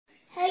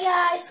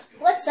guys,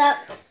 what's up?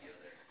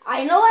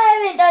 I know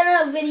I haven't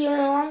done a video in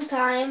a long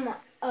time.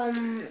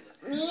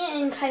 Me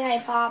and Kai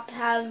Pop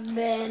have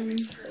been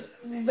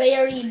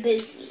very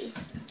busy,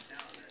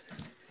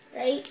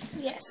 right?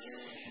 Yes.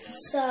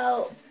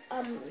 So,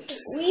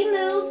 we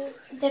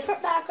moved,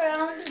 different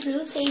background,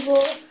 new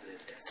table.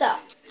 So,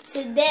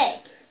 today,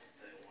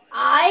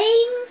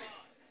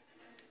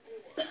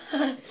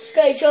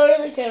 okay, show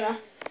her the camera.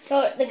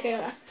 Show her the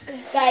camera.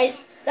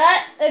 Guys,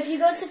 that, if you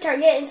go to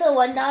Target into the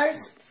 $1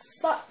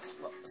 spot,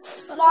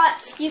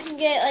 You can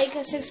get like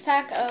a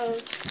 6-pack of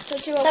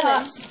Tootsie Roll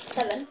Pops.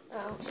 Seven.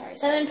 Oh, sorry.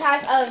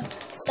 7-pack of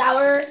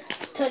sour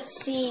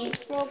Tootsie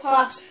Roll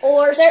Pops.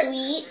 or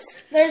sweet.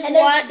 There's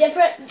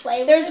different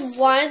flavors. There's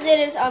one that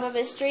is a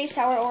mystery,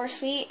 sour or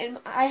sweet, and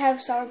I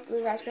have sour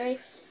blue raspberry.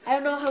 I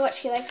don't know how much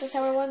he likes the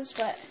sour ones,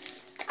 but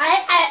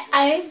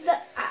I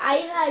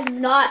have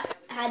not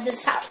had the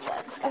sour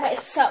ones. okay.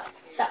 So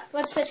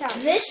what's the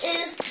challenge? This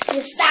is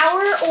the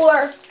sour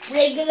or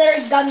regular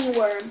gummy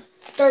worm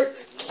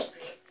dirt cake.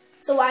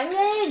 So what I'm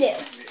going to do,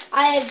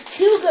 I have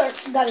two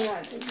gummy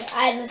worms in here.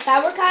 I have the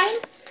sour kind,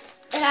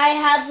 and I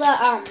have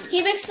the,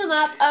 He mixed them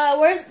up.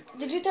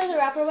 Did you throw the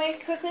wrapper away?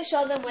 Quickly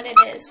show them what it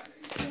is.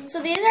 So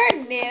these are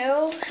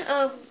new.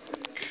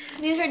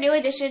 These are new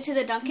addition to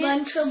the Dunkin'.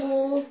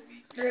 Lunchable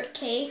dirt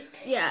cake.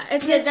 Yeah,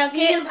 it's a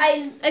Dunkin'.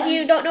 If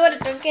you don't know what a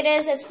Dunkin'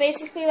 is, it's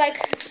basically like,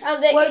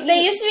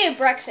 they used to be a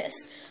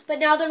breakfast, but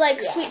now they're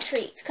like sweet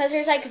treats, because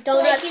there's like donuts.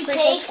 So like you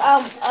take,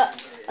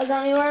 a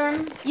gummy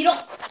worm, you don't,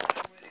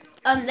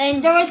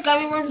 then there was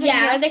gummy worms in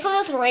here. They call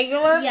this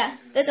regular. Yeah.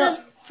 This is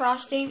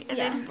frosting, and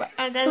then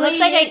so looks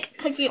like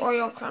cookie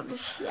Oreo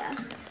crumbs. Yeah.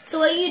 So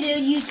what you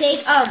do, you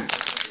take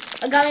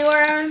a gummy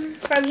worm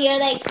from here,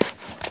 like,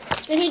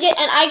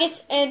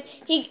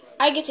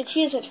 I get to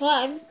choose which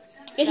one,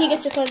 and he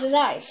gets to close his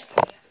eyes.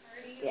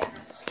 Yeah.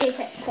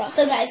 Okay.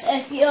 So guys,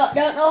 if you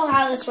don't know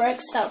how this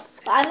works, so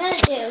what I'm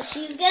gonna do,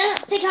 she's gonna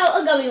pick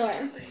out a gummy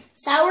worm,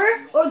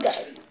 sour or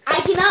good. I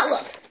cannot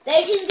look.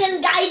 Then she's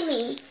gonna guide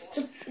me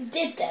to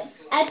dip them.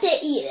 I have to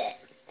eat it,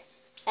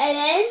 and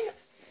then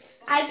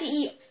I have to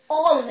eat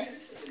all of it.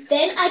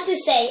 Then I have to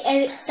say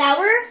if it's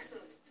sour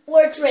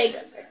or it's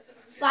regular.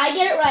 If I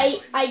get it right,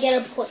 I get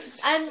a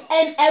point. And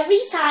every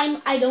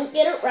time I don't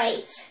get it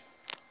right,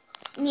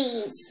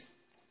 means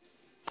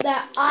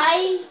that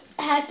I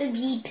have to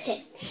be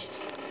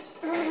pinched.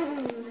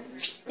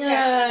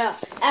 No.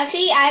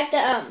 Actually, I have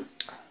to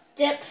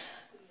dip.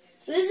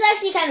 This is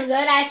actually kind of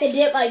good. I have to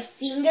dip my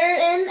finger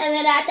in, and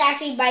then I have to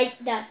actually bite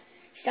the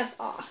stuff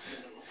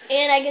off.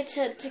 And I get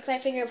to take my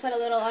finger and put a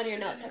little on your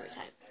nose every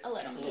time. A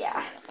little.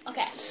 Yeah. A little.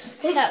 Okay. So,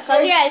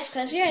 close your eyes.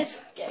 Close your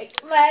eyes. Okay.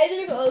 My eyes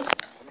are closed.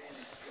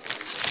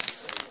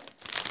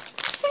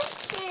 I'm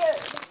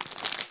scared.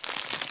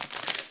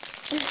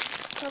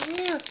 Come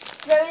here.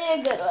 Give me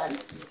a good one.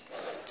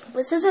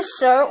 This is a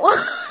short one.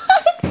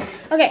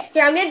 Okay,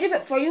 here, I'm going to dip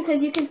it for you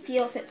because you can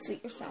feel if it's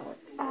sweet or sour.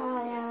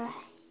 Oh, yeah.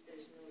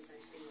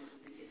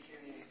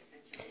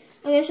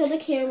 I'm going to show the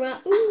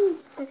camera. Ooh.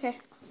 Okay.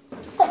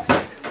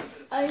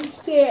 I'm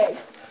scared.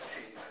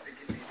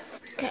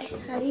 Okay,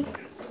 ready?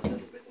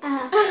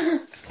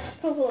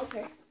 Come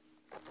closer.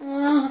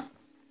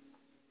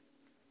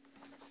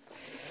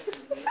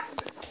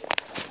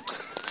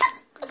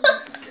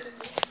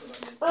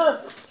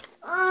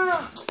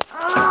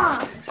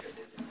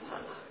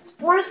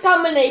 Worst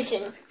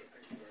combination.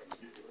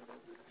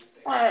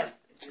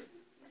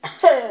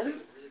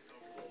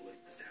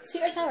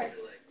 Sweet or sour?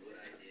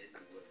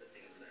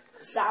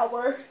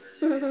 Sour.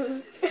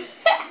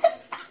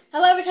 How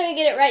about every time you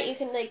get it right, you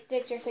can like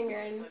dip your finger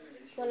in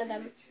one of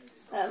them.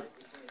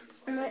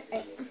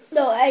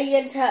 No, I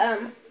get to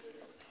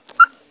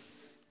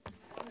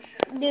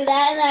do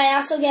that, and then I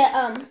also get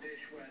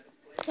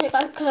I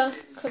got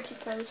cookie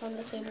crumbs on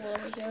the table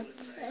over here.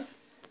 Okay.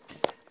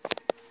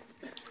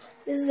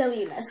 This is gonna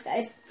be a mess,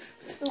 guys.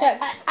 Okay.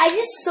 I'm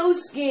just so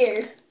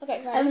scared.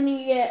 Okay, right. I'm gonna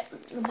get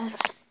the better.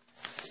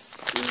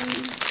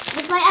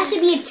 This might have to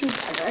be a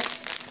two-parter,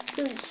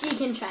 so she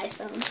can try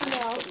some.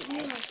 No.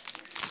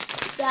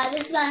 Yeah,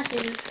 this is gonna have to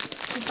be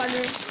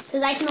two-parter,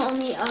 because I can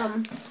only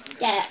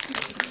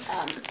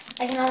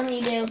I can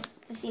only do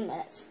 15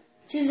 minutes.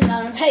 Choose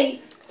another one,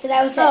 because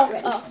I was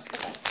ready.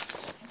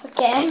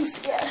 Okay, I'm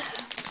scared.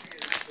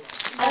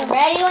 I'm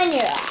ready when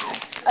you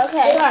are.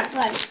 Okay.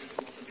 Come on.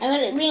 I'm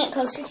gonna bring it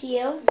closer to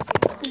you.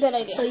 Good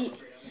idea. So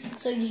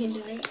you can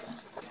do it.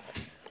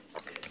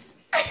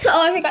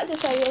 Oh, I forgot to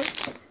show you.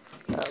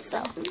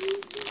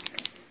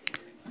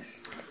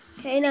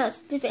 Okay, now let's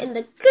dip it in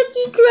the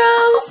cookie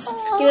crumbs.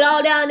 Get it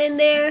all down in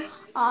there.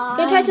 I'm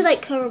gonna try to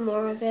like cover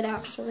more of it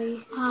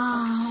actually.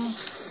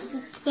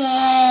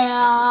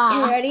 Yeah.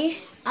 You ready?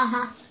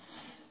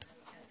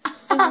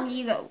 And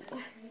you go.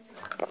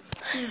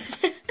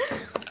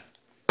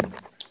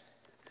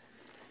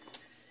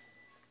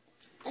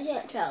 I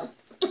can't tell.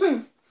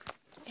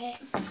 Okay.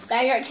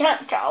 I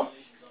can't tell.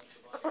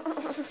 I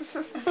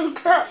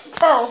can't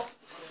tell.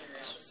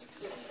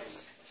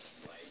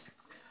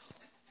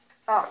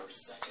 Oh.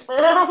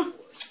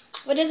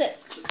 What is it?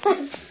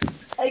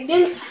 I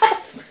didn't have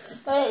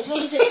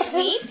Is it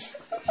sweet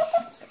or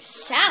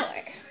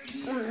sour?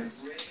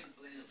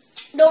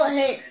 Don't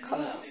hate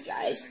comments,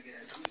 guys.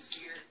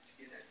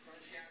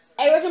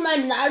 I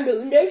recommend not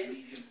doing this.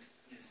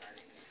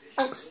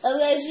 Okay,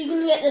 so you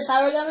can get the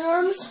sour gummy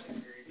worms.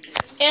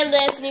 And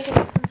this, and you can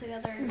put them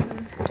together.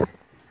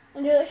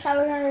 And do the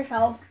sour on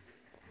yourself.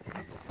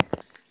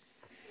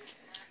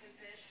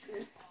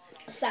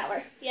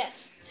 Sour.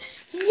 Yes.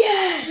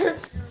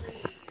 Yes!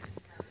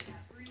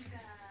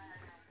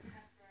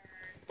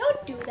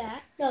 Don't do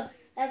that. No,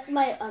 that's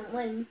my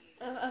one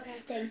Okay.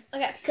 thing.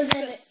 Okay. Because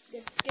then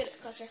Just get it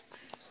closer.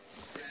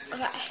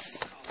 Okay.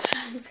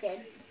 I'm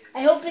scared.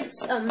 I hope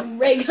it's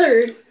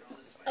regular.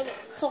 Okay.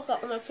 Hold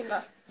up on my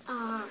finger.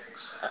 I'm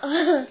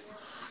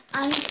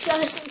so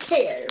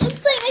scared.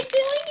 It's like I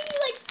feel like you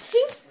need like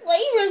 2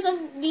 flavors of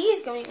these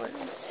gummy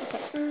worms.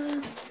 Okay.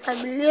 I'm a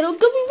little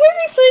gummy worm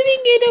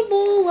swimming in a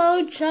bowl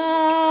of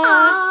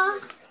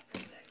chocolate.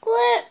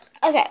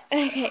 Okay,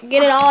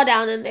 get it all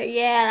down in there.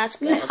 Yeah, that's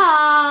good.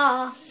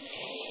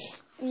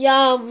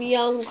 Yum,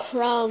 yum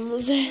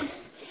crumbs. At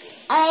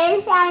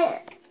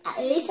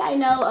least I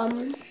know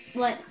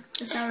what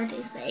the sour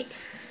tastes like.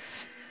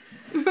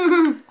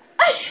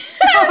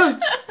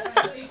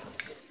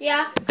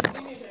 Yeah.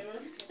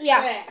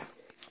 Yeah.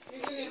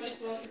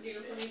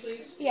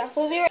 Yeah,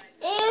 we'll be right.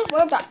 And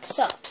we're back.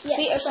 So, Yes,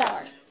 sweet or so-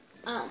 sour?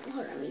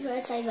 Hold on, before I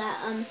say that,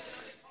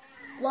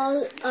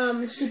 while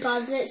she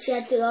paused it, she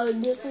had to go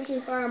do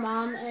something for her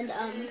mom, and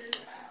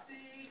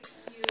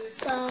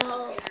so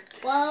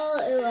while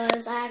it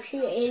was, I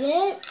actually ate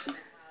it.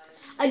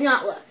 I did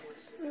not look.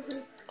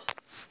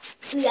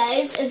 You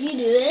guys, if you do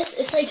this,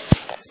 it's like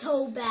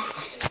so bad.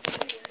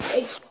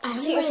 Like, I don't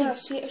Sweet or really- sour?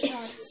 Sweet or sour?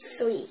 It's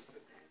sweet.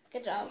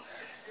 Good job.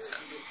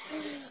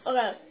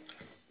 Okay.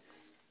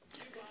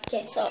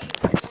 Okay, So,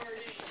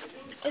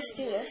 let's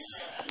do this.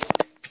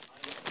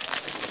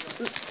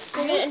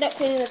 We're gonna end up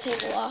cleaning the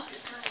table off.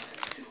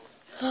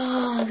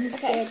 oh, I'm Okay.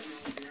 scared.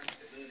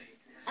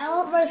 I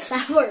want more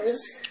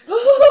sours.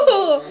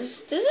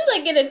 This is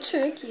like gonna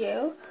trick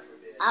you.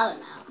 Oh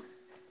no.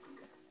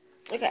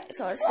 Okay,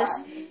 so let's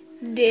just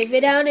dip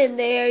it down in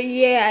there.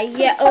 Yeah,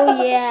 yeah,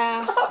 oh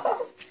yeah.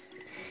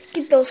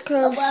 Get those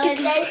crumbs. But Get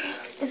those then,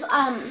 crumbs. if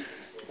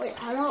wait,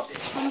 I don't.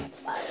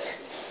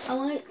 I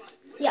want.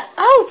 Yeah.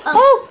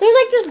 Oh, there's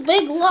like this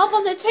big lump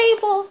on the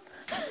table.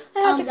 I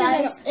have to clean it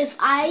Guys, if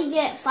I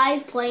get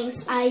 5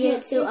 points, I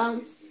get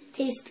to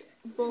taste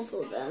both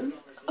of them.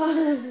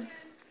 up.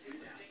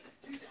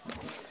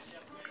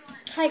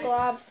 Hi,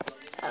 Glob.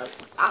 Oh,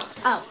 ow,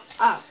 ow,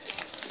 ow,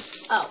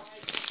 ow,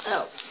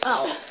 ow,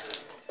 ow.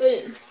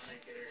 Ew.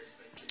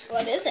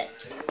 What is it?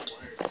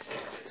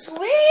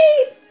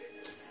 Sweet.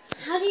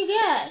 How do you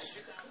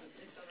guess?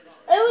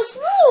 It was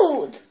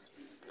smooth.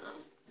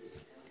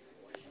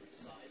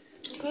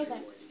 Okay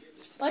then.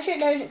 Watch it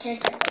doesn't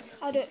taste like it.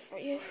 I'll do it for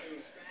you.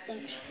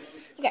 Thanks.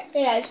 Okay.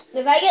 Hey guys,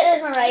 if I get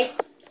this one right,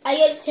 I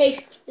get to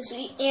taste the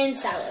sweet and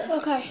sour.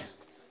 Okay.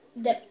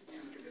 Dipped.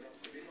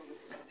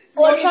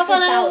 No Or just the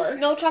chocolate sour.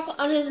 no chocolate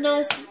on his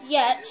nose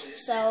yet,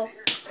 so.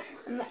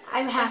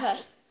 I'm happy.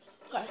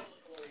 Okay. Okay.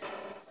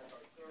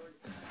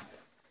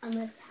 I'm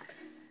happy.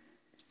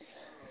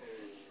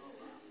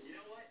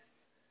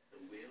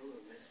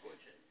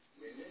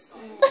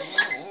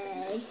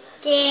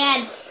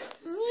 Again.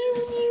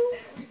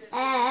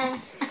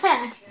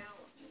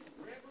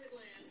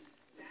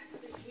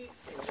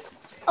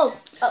 Oh.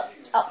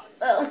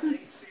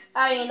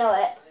 I already know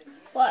it.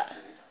 What?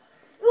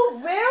 You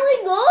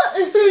barely got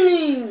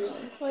it.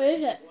 What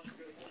is it?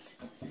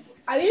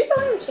 Are you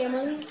showing the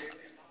camera these?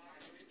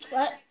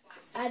 What?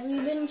 Have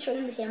you been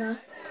showing the camera?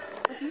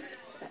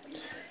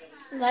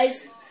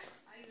 Guys,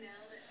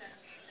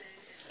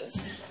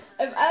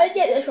 if I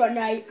get this one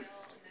right,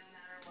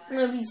 I'm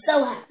going to be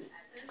so happy.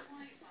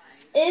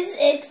 Is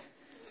it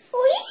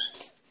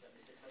sweet?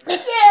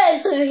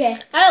 Yes! Okay.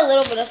 I had a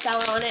little bit of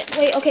sour on it.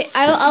 Wait, okay.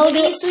 I'll Give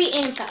do me it. sweet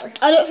and sour.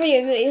 I'll do it for you.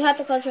 You have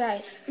to close your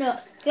eyes. No.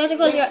 You have to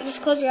close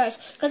just close your eyes,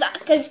 cause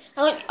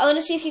I want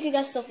to see if you can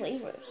guess the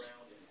flavors.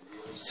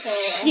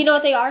 Do you know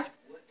what they are?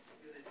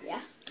 Yeah,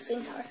 sweet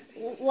and sour.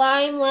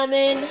 Lime,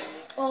 lemon.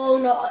 Oh,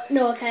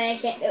 no, okay, I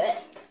can't do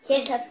it.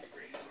 Can't test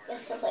the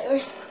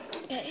flavors.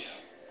 Okay.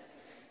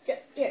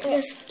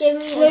 Just give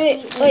me a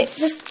Wait, sweet. wait.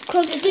 Just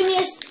close. Just give me 2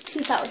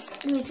 sours.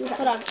 Give me 2 sours.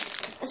 Hold on.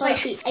 That's my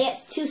sheet. I get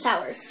 2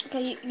 sours.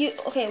 Okay, you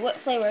okay? What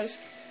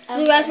flavors?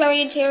 Blue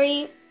raspberry and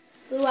cherry,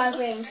 Blue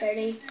raspberry and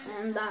cherry,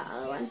 and that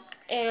other one.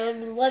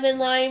 and lemon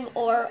lime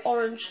or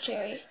orange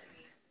cherry.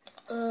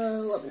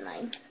 Lemon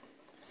lime.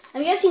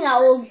 I'm guessing that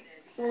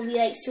will be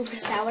like super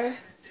sour.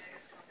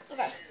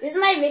 Okay. This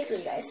is my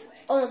victory, guys.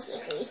 Almost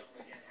victory.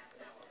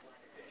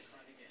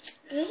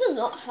 This is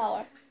not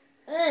sour.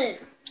 Ugh.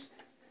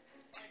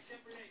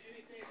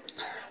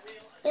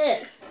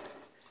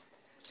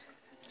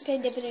 Can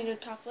you dip it in your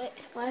chocolate?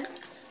 What?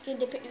 Can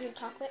you dip it in your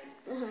chocolate?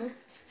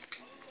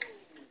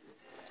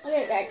 Look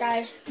at that,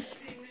 guys.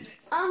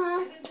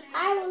 I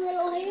have a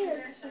little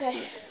hair.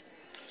 Okay.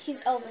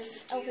 He's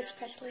Elvis. Elvis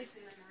Presley.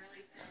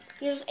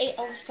 You just ate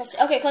Elvis Presley.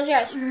 Okay, close your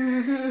eyes.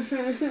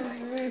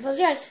 Close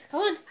your eyes.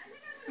 Come on.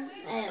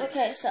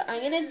 Okay, so I'm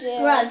gonna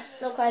do. Run,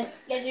 okay.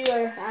 Get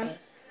your hand.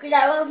 Because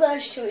I want to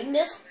finish chewing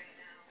this.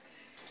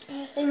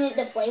 And get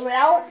the flavor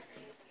out.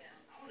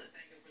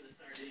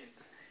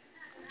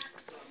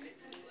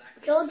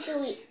 So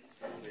chewy.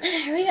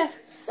 Here we go.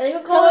 There you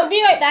So we'll go.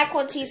 be right back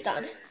once he's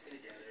done.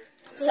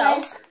 So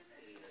guys,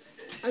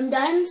 I'm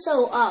done.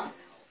 So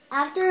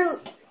after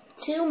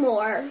 2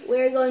 more,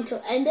 we're going to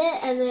end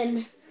it and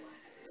then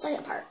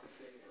second part.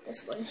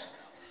 This one.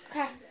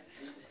 Okay.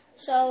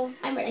 So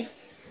I'm ready.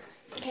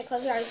 okay,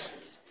 close your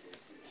eyes.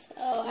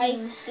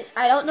 So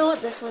I don't know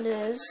what this one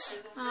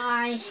is.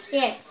 I'm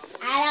scared.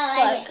 I don't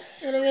like it.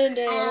 What I'm gonna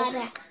do?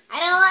 I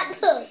don't want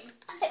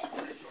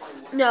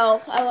to.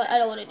 No, I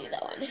don't want to do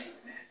that one.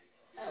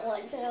 I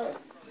want to.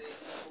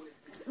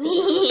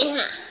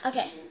 Yeah.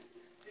 Okay.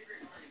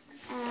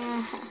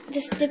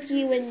 Just dip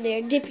you in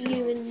there. Dip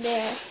you in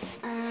there.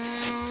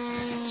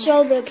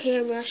 Show the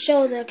camera.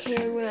 Show the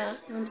camera.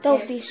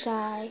 Don't be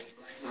shy.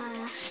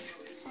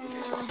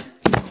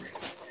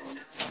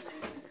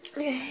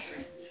 Okay.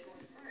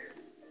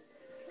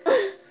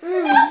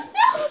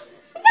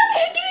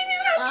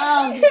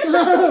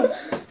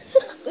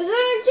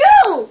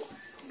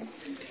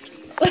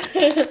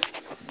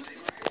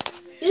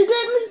 You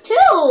got me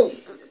too.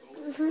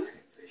 Mhm.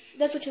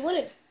 That's what you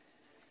wanted.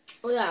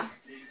 Oh yeah.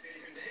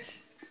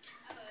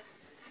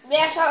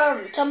 Yeah,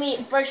 tell me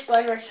first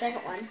one or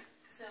second one.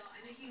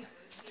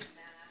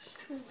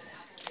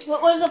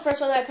 What was the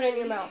first one that I put in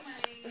your mouth?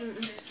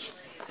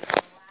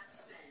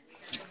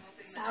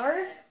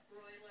 Sour?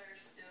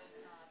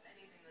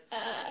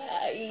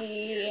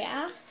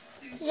 Yeah.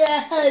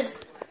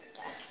 Yes.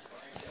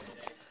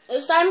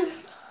 This time,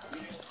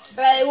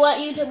 I want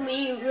you to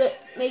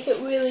make it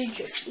really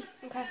juicy.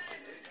 Okay.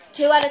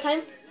 2 at a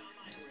time?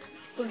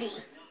 3.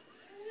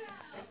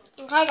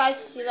 Okay,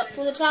 guys. He's up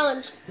for the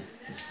challenge.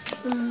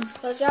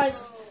 Close your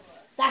eyes.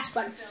 Last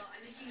one.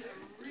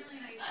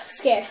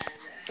 Scared.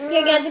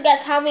 You're going to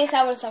guess how many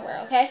sours there were,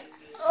 okay?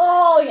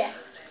 Oh, yeah.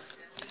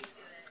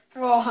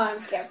 Oh, I'm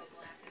scared.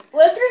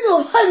 What if there's a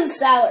 1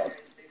 sour?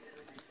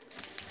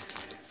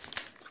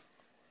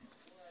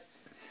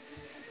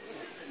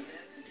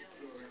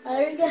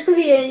 There's going to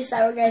be any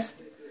sour, guys.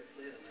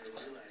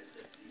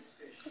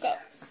 Okay.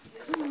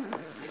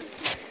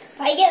 If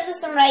I get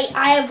this one right,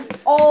 I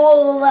have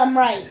all of them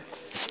right.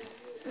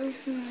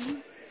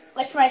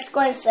 Which my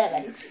score is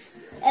 7.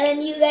 And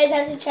then you guys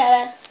have to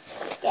try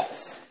to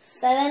guess.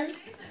 7.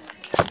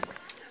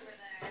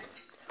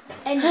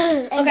 And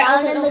Okay, down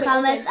open, in the open,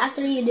 comments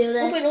after you do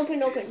this.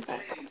 Open.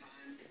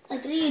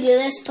 After you do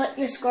this, put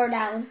your score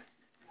down.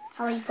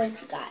 How many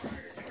points you got.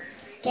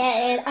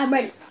 Okay, and I'm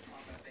ready.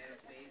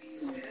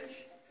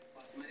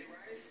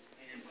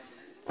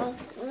 Oh,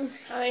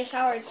 how many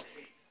sours?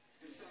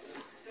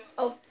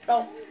 Oh.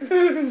 Oh,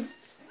 good.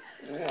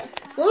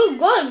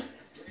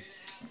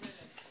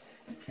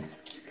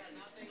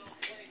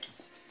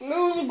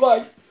 Really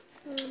good.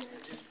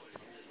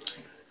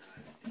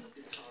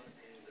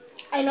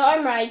 I know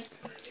I'm right.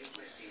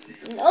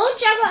 No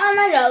chocolate on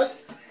my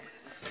nose.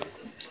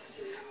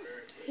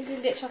 He's going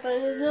to get chocolate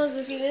in his nose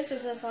if he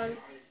misses this one.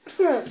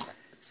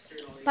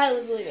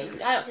 Probably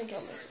believing. I don't think he'll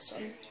miss this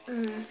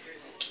one.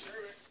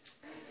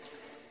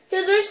 So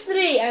there's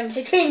 3. I'm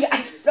checking.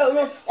 I don't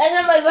know. That's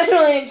not my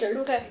final answer.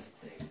 Okay.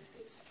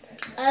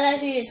 I'm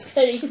actually just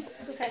kidding.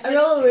 Okay. I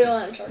know the real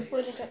answer.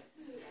 What is it?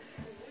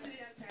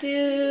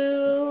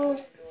 2.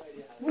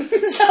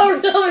 Sour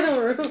gummy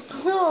worm.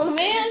 Oh,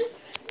 man.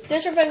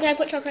 Just for fun, can I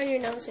put chocolate in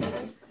your nose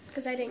again?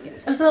 Because I didn't get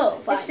it. Oh,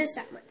 fine. It's just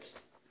that much.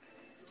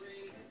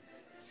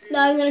 No,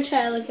 I'm going to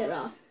try to lick it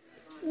off.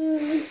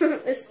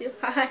 It's too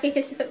high.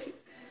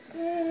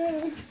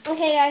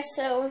 Okay, guys,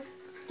 so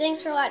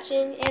thanks for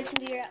watching. Anson,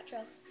 do your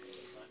outro.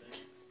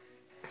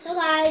 So,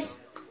 guys,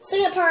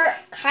 second part,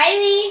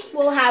 Kylie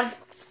will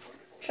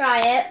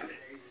try it.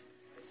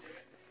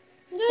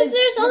 There's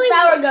The only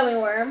sour gummy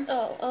worm.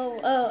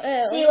 Oh.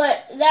 See what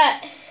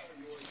that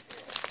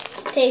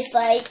tastes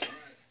like.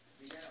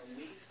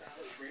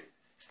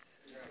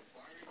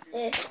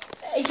 I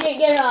can't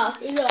get it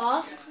off. Is it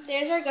off?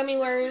 There's our gummy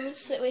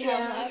worms that we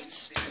have left.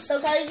 So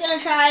Kylie's gonna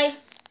try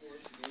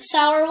the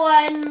sour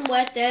one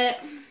with it.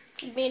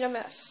 You made a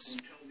mess.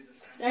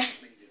 Sorry.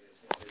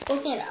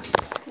 Looking it up.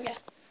 Yeah.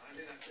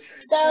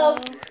 So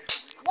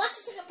watch the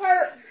second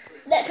part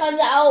that comes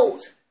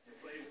out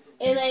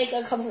in like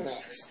a couple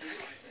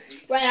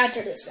minutes. Right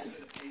after this one.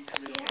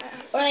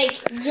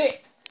 Yeah.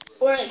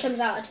 Or it comes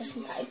out at the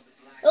same time.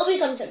 It'll be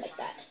something like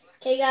that.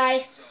 Okay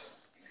guys.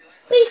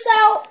 Peace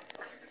out.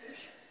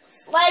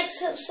 Like,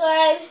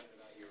 subscribe,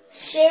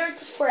 share with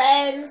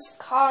friends,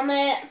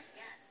 comment.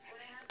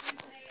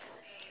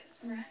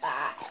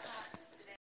 Bye.